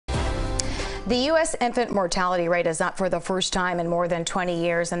The U.S. infant mortality rate is up for the first time in more than 20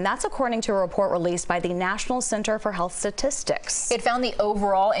 years, and that's according to a report released by the National Center for Health Statistics. It found the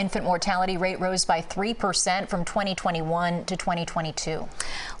overall infant mortality rate rose by 3% from 2021 to 2022.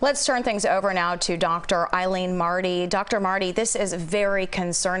 Let's turn things over now to Dr. Aileen Marty. Dr. Marty, this is very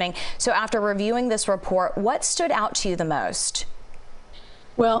concerning. So after reviewing this report, what stood out to you the most?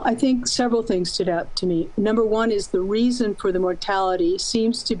 Well, I think several things stood out to me. Number one is the reason for the mortality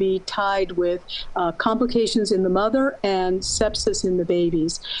seems to be tied with complications in the mother and sepsis in the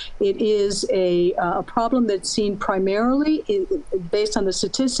babies. It is a problem that's seen primarily, based on the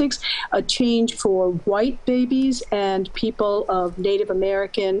statistics, a change for white babies and people of Native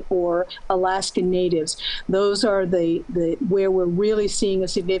American or Alaskan natives. Those are where we're really seeing a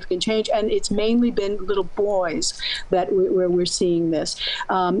significant change, and it's mainly been little boys where we're seeing this.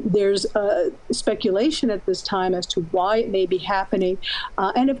 There's speculation at this time as to why it may be happening,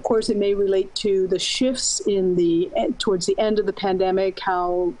 and of course it may relate to the shifts towards the end of the pandemic,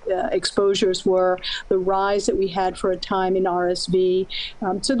 how exposures were, the rise that we had for a time in RSV.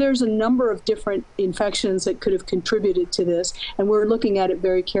 So there's a number of different infections that could have contributed to this, and we're looking at it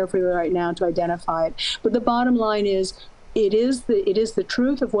very carefully right now to identify it. But the bottom line is, it is the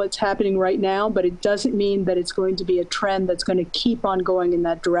truth of what's happening right now, but it doesn't mean that it's going to be a trend that's going to keep on going in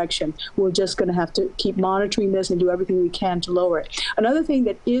that direction. We're just going to have to keep monitoring this and do everything we can to lower it. Another thing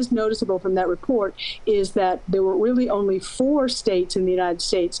that is noticeable from that report is that there were really only 4 states in the United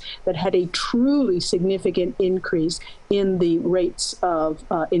States that had a truly significant increase in the rates of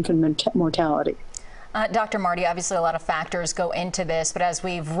infant mortality. Dr. Marty, obviously a lot of factors go into this, but as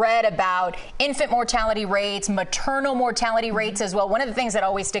we've read about infant mortality rates, maternal mortality rates as well, one of the things that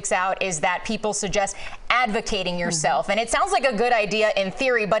always sticks out is that people suggest advocating yourself. And it sounds like a good idea in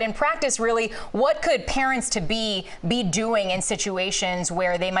theory, but in practice, really, what could parents-to-be be doing in situations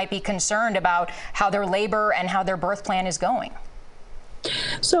where they might be concerned about how their labor and how their birth plan is going?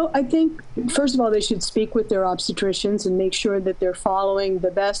 So I think, first of all, they should speak with their obstetricians and make sure that they're following the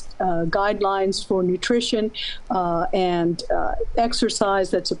best guidelines for nutrition and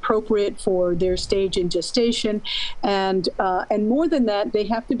exercise that's appropriate for their stage in gestation. And more than that, they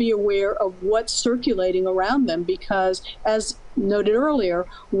have to be aware of what's circulating around them, because, as noted earlier,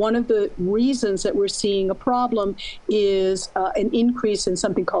 one of the reasons that we're seeing a problem is an increase in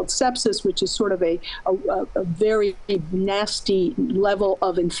something called sepsis, which is sort of a very nasty level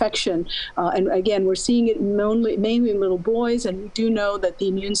of infection. And again, we're seeing it mainly in little boys, and we do know that the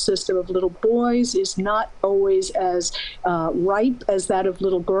immune system of little boys is not always as ripe as that of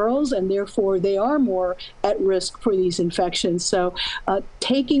little girls, and therefore they are more at risk for these infections. So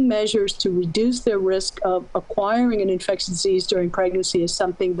taking measures to reduce their risk of acquiring an infectious disease during pregnancy is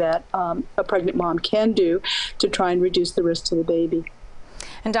something that a pregnant mom can do to try and reduce the risk to the baby.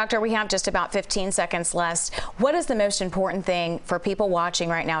 And doctor, we have just about 15 seconds left. What is the most important thing for people watching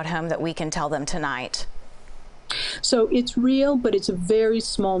right now at home that we can tell them tonight? So it's real, but it's a very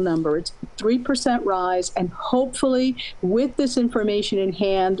small number. It's 3% rise, and hopefully with this information in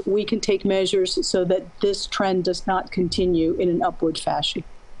hand, we can take measures so that this trend does not continue in an upward fashion.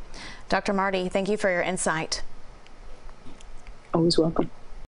 Dr. Marty, thank you for your insight. Always welcome.